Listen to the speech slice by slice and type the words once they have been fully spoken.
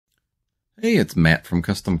Hey, it's Matt from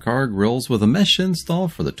Custom Car Grills with a mesh install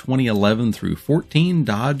for the 2011 through 14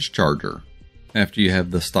 Dodge Charger. After you have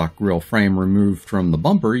the stock grill frame removed from the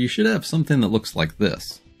bumper, you should have something that looks like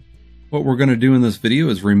this. What we're going to do in this video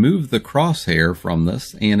is remove the crosshair from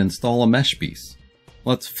this and install a mesh piece.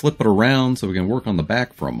 Let's flip it around so we can work on the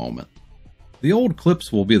back for a moment. The old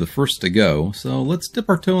clips will be the first to go, so let's dip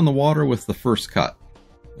our toe in the water with the first cut.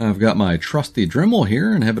 I've got my trusty Dremel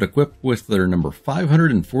here and have it equipped with their number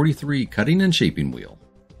 543 cutting and shaping wheel.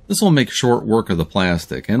 This will make short work of the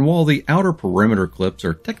plastic, and while the outer perimeter clips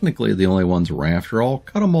are technically the only ones we're after, I'll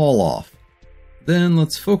cut them all off. Then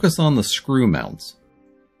let's focus on the screw mounts.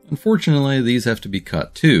 Unfortunately, these have to be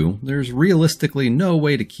cut too. There's realistically no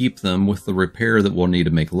way to keep them with the repair that we'll need to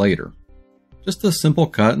make later. Just a simple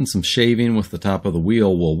cut and some shaving with the top of the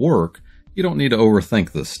wheel will work. You don't need to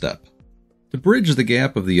overthink this step. To bridge the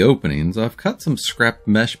gap of the openings, I've cut some scrap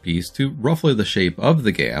mesh piece to roughly the shape of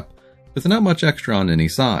the gap, with not much extra on any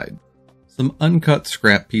side. Some uncut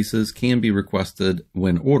scrap pieces can be requested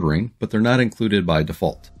when ordering, but they're not included by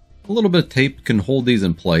default. A little bit of tape can hold these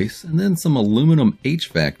in place, and then some aluminum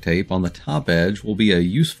HVAC tape on the top edge will be a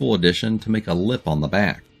useful addition to make a lip on the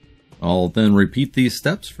back. I'll then repeat these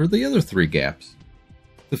steps for the other three gaps.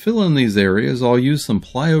 To fill in these areas, I'll use some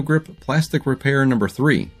PlyoGrip Plastic Repair number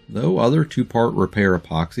 3, though other 2-part repair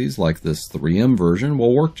epoxies like this 3M version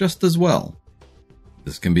will work just as well.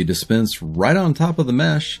 This can be dispensed right on top of the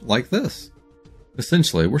mesh like this.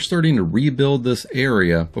 Essentially, we're starting to rebuild this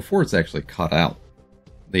area before it's actually cut out.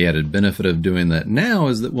 The added benefit of doing that now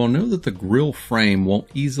is that we'll know that the grill frame won't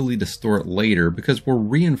easily distort later because we're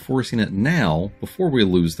reinforcing it now before we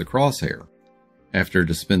lose the crosshair. After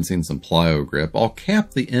dispensing some PlyoGrip, I'll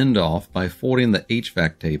cap the end off by folding the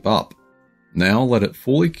HVAC tape up. Now let it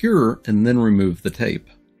fully cure and then remove the tape.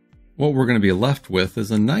 What we're going to be left with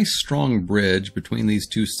is a nice strong bridge between these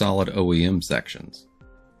two solid OEM sections.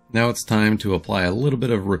 Now it's time to apply a little bit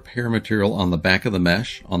of repair material on the back of the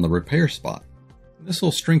mesh on the repair spot. This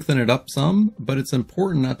will strengthen it up some, but it's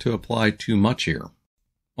important not to apply too much here.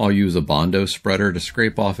 I'll use a Bondo spreader to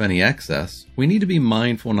scrape off any excess. We need to be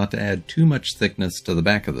mindful not to add too much thickness to the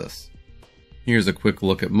back of this. Here's a quick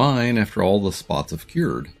look at mine after all the spots have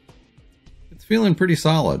cured. It's feeling pretty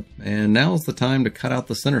solid, and now's the time to cut out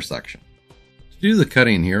the center section. To do the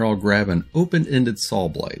cutting here, I'll grab an open-ended saw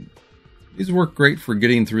blade. These work great for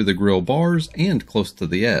getting through the grill bars and close to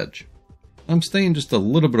the edge. I'm staying just a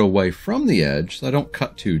little bit away from the edge so I don't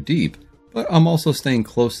cut too deep, but I'm also staying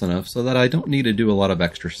close enough so that I don't need to do a lot of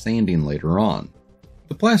extra sanding later on.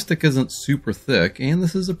 The plastic isn't super thick, and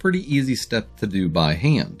this is a pretty easy step to do by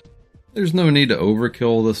hand. There's no need to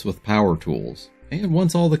overkill this with power tools, and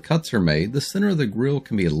once all the cuts are made, the center of the grill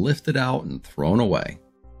can be lifted out and thrown away.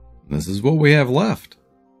 This is what we have left.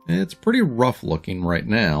 It's pretty rough looking right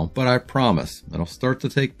now, but I promise it'll start to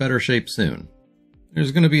take better shape soon.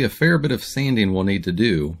 There's going to be a fair bit of sanding we'll need to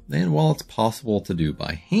do, and while it's possible to do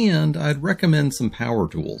by hand, I'd recommend some power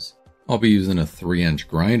tools. I'll be using a 3-inch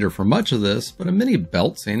grinder for much of this, but a mini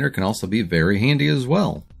belt sander can also be very handy as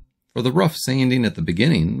well. For the rough sanding at the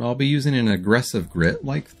beginning, I'll be using an aggressive grit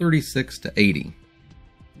like 36 to 80.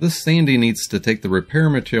 This sanding needs to take the repair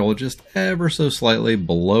material just ever so slightly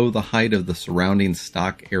below the height of the surrounding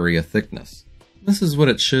stock area thickness. This is what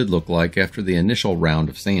it should look like after the initial round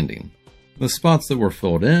of sanding. The spots that were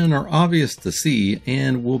filled in are obvious to see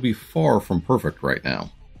and will be far from perfect right now.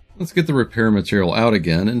 Let's get the repair material out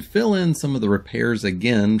again and fill in some of the repairs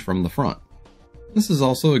again from the front. This is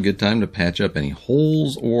also a good time to patch up any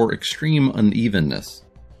holes or extreme unevenness.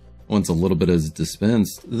 Once a little bit is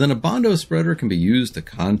dispensed, then a Bondo spreader can be used to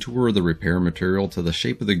contour the repair material to the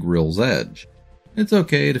shape of the grill's edge. It's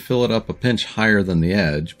okay to fill it up a pinch higher than the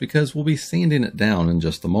edge because we'll be sanding it down in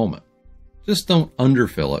just a moment. Just don't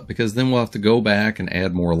underfill it because then we'll have to go back and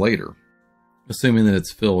add more later. Assuming that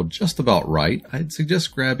it's filled just about right, I'd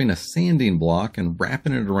suggest grabbing a sanding block and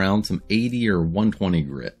wrapping it around some 80 or 120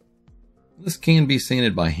 grit. This can be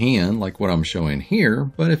sanded by hand like what I'm showing here,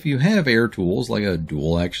 but if you have air tools like a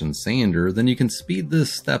dual action sander, then you can speed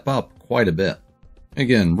this step up quite a bit.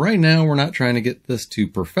 Again, right now we're not trying to get this to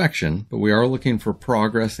perfection, but we are looking for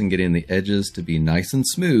progress in getting the edges to be nice and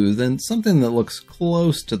smooth and something that looks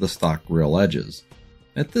close to the stock grill edges.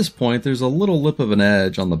 At this point, there's a little lip of an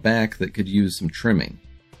edge on the back that could use some trimming.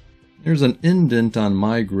 There's an indent on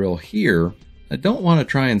my grill here I don't want to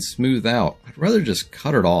try and smooth out. I'd rather just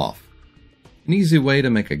cut it off. An easy way to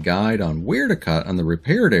make a guide on where to cut on the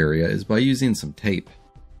repaired area is by using some tape.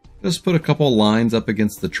 Just put a couple lines up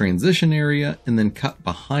against the transition area and then cut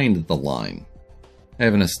behind the line.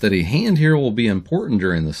 Having a steady hand here will be important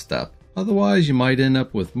during this step, otherwise you might end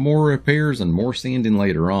up with more repairs and more sanding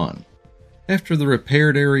later on. After the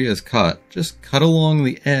repaired area is cut, just cut along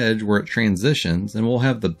the edge where it transitions and we'll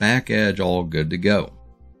have the back edge all good to go.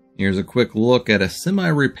 Here's a quick look at a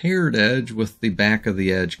semi-repaired edge with the back of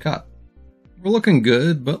the edge cut. We're looking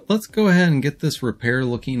good, but let's go ahead and get this repair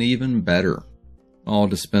looking even better. I'll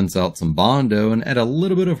dispense out some Bondo and add a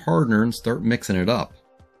little bit of hardener and start mixing it up.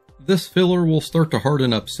 This filler will start to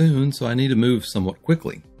harden up soon, so I need to move somewhat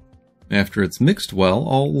quickly. After it's mixed well,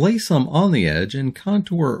 I'll lay some on the edge and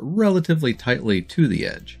contour relatively tightly to the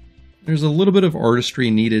edge. There's a little bit of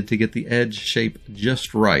artistry needed to get the edge shape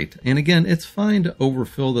just right, and again, it's fine to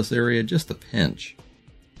overfill this area just a pinch.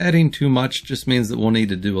 Adding too much just means that we'll need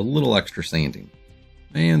to do a little extra sanding.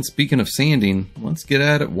 And speaking of sanding, let's get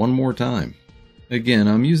at it one more time. Again,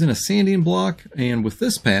 I'm using a sanding block, and with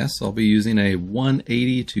this pass, I'll be using a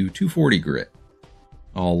 180 to 240 grit.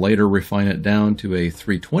 I'll later refine it down to a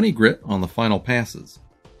 320 grit on the final passes.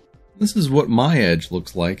 This is what my edge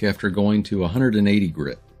looks like after going to 180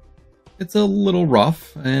 grit. It's a little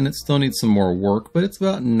rough, and it still needs some more work, but it's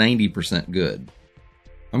about 90% good.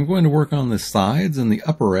 I'm going to work on the sides and the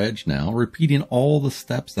upper edge now, repeating all the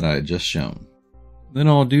steps that I had just shown. Then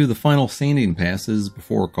I'll do the final sanding passes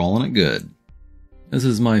before calling it good. This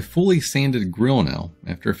is my fully sanded grill now,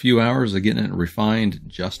 after a few hours of getting it refined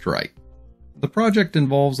just right. The project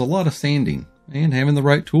involves a lot of sanding, and having the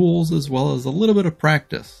right tools as well as a little bit of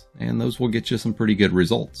practice, and those will get you some pretty good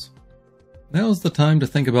results. Now's the time to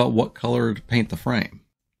think about what color to paint the frame.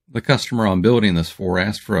 The customer I'm building this for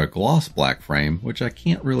asked for a gloss black frame, which I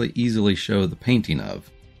can't really easily show the painting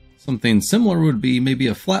of. Something similar would be maybe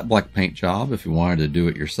a flat black paint job if you wanted to do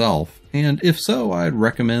it yourself, and if so, I'd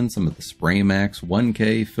recommend some of the Spray Max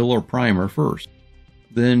 1K filler primer first.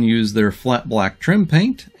 Then use their flat black trim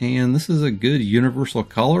paint, and this is a good universal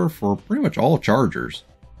color for pretty much all chargers.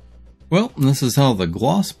 Well, this is how the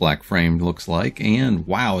gloss black frame looks like, and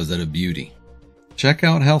wow, is it a beauty. Check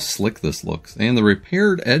out how slick this looks, and the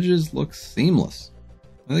repaired edges look seamless.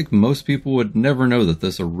 I think most people would never know that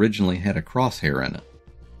this originally had a crosshair in it.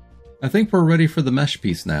 I think we're ready for the mesh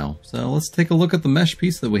piece now, so let's take a look at the mesh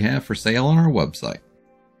piece that we have for sale on our website.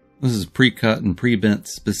 This is pre-cut and pre-bent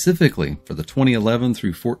specifically for the 2011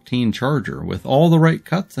 through 14 charger with all the right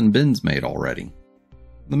cuts and bends made already.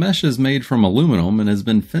 The mesh is made from aluminum and has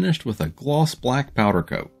been finished with a gloss black powder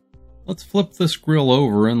coat. Let's flip this grill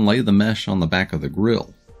over and lay the mesh on the back of the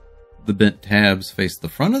grill. The bent tabs face the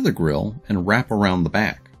front of the grill and wrap around the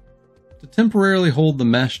back. To temporarily hold the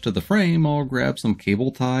mesh to the frame, I'll grab some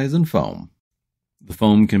cable ties and foam. The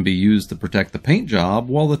foam can be used to protect the paint job,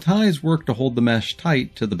 while the ties work to hold the mesh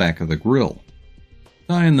tight to the back of the grill.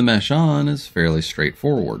 Tying the mesh on is fairly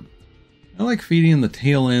straightforward. I like feeding the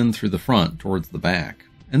tail end through the front towards the back,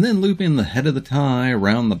 and then looping the head of the tie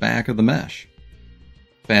around the back of the mesh.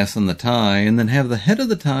 Fasten the tie, and then have the head of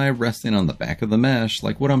the tie resting on the back of the mesh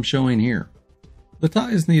like what I'm showing here. The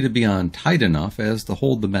ties need to be on tight enough as to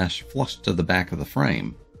hold the mesh flush to the back of the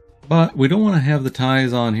frame, but we don't want to have the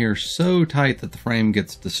ties on here so tight that the frame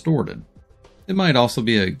gets distorted. It might also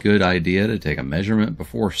be a good idea to take a measurement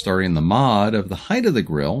before starting the mod of the height of the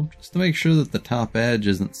grill, just to make sure that the top edge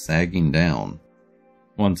isn't sagging down.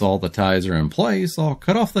 Once all the ties are in place, I'll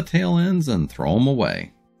cut off the tail ends and throw them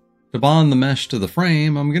away. To bond the mesh to the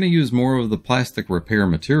frame, I'm going to use more of the plastic repair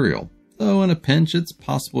material. Though in a pinch, it's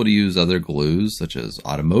possible to use other glues, such as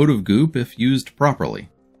automotive goop if used properly.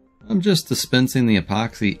 I'm just dispensing the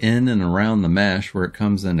epoxy in and around the mesh where it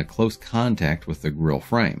comes into close contact with the grill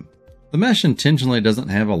frame. The mesh intentionally doesn't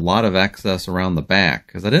have a lot of excess around the back,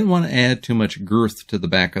 because I didn't want to add too much girth to the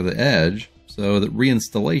back of the edge, so that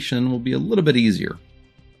reinstallation will be a little bit easier.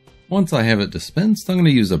 Once I have it dispensed, I'm going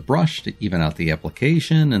to use a brush to even out the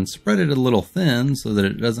application and spread it a little thin so that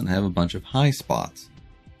it doesn't have a bunch of high spots.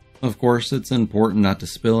 Of course, it's important not to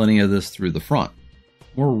spill any of this through the front.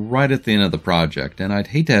 We're right at the end of the project, and I'd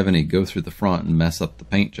hate to have any go through the front and mess up the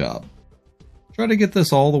paint job. Try to get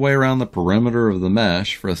this all the way around the perimeter of the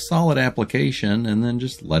mesh for a solid application, and then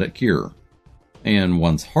just let it cure. And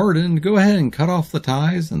once hardened, go ahead and cut off the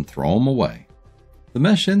ties and throw them away. The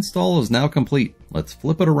mesh install is now complete. Let's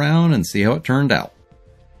flip it around and see how it turned out.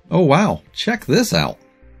 Oh wow, check this out!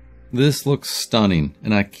 This looks stunning,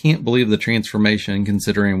 and I can't believe the transformation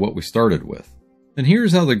considering what we started with. And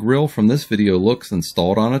here's how the grill from this video looks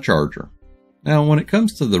installed on a charger. Now, when it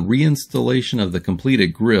comes to the reinstallation of the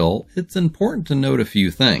completed grill, it's important to note a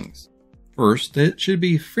few things. First, it should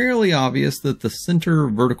be fairly obvious that the center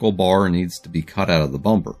vertical bar needs to be cut out of the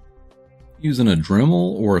bumper. Using a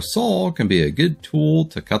Dremel or a saw can be a good tool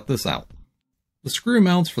to cut this out. The screw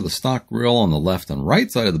mounts for the stock grill on the left and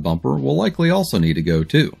right side of the bumper will likely also need to go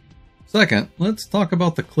too. Second, let's talk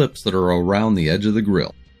about the clips that are around the edge of the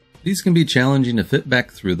grill. These can be challenging to fit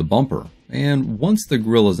back through the bumper, and once the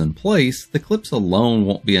grille is in place, the clips alone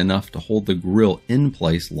won't be enough to hold the grille in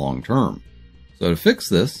place long term. So to fix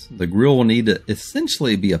this, the grille will need to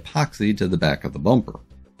essentially be epoxied to the back of the bumper.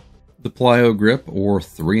 The plyo grip or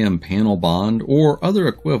 3M panel bond or other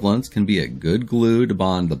equivalents can be a good glue to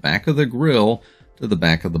bond the back of the grille to the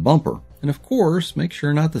back of the bumper, and of course make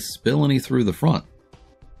sure not to spill any through the front.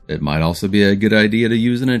 It might also be a good idea to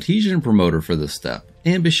use an adhesion promoter for this step,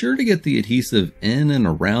 and be sure to get the adhesive in and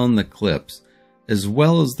around the clips as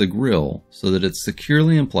well as the grille so that it's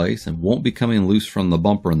securely in place and won't be coming loose from the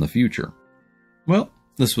bumper in the future. Well,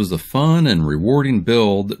 this was a fun and rewarding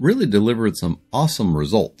build that really delivered some awesome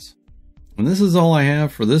results. And this is all I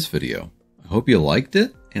have for this video. I hope you liked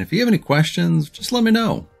it, and if you have any questions, just let me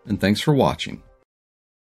know, and thanks for watching.